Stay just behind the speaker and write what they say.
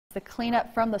The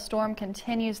cleanup from the storm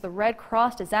continues. The Red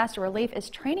Cross Disaster Relief is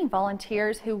training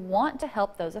volunteers who want to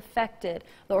help those affected.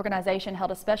 The organization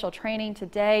held a special training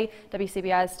today.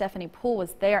 WCBI's Stephanie Poole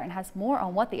was there and has more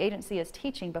on what the agency is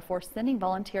teaching before sending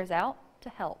volunteers out to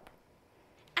help.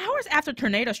 Hours after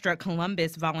tornado struck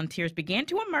Columbus, volunteers began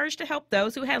to emerge to help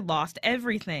those who had lost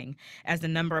everything. As the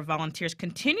number of volunteers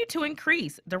continued to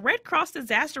increase, the Red Cross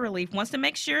Disaster Relief wants to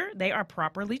make sure they are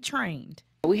properly trained.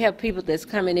 We have people that's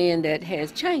coming in that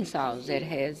has chainsaws, that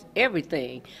has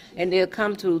everything, and they'll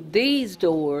come to these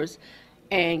doors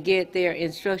and get their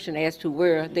instruction as to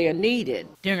where they're needed.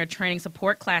 During a training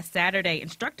support class Saturday,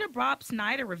 instructor Bob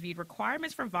Snyder reviewed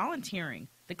requirements for volunteering.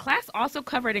 The class also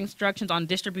covered instructions on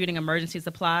distributing emergency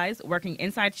supplies, working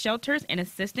inside shelters, and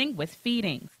assisting with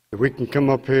feedings. We can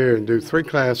come up here and do 3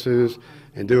 classes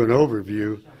and do an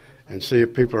overview and see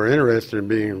if people are interested in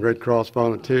being Red Cross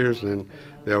volunteers, and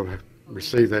they'll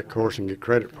receive that course and get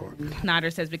credit for it. Snyder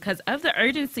says because of the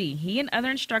urgency, he and other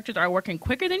instructors are working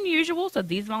quicker than usual so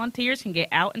these volunteers can get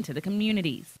out into the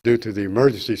communities. Due to the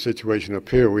emergency situation up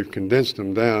here, we've condensed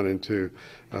them down into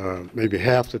maybe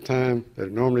half the time that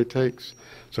it normally takes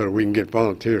so that we can get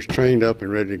volunteers trained up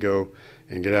and ready to go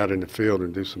and get out in the field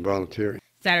and do some volunteering.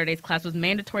 Saturday's class was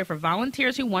mandatory for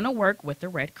volunteers who want to work with the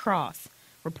Red Cross.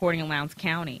 Reporting in Lowndes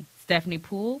County, Stephanie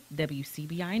Poole,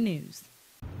 WCBI News.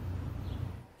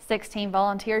 16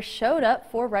 volunteers showed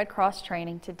up for Red Cross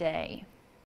training today.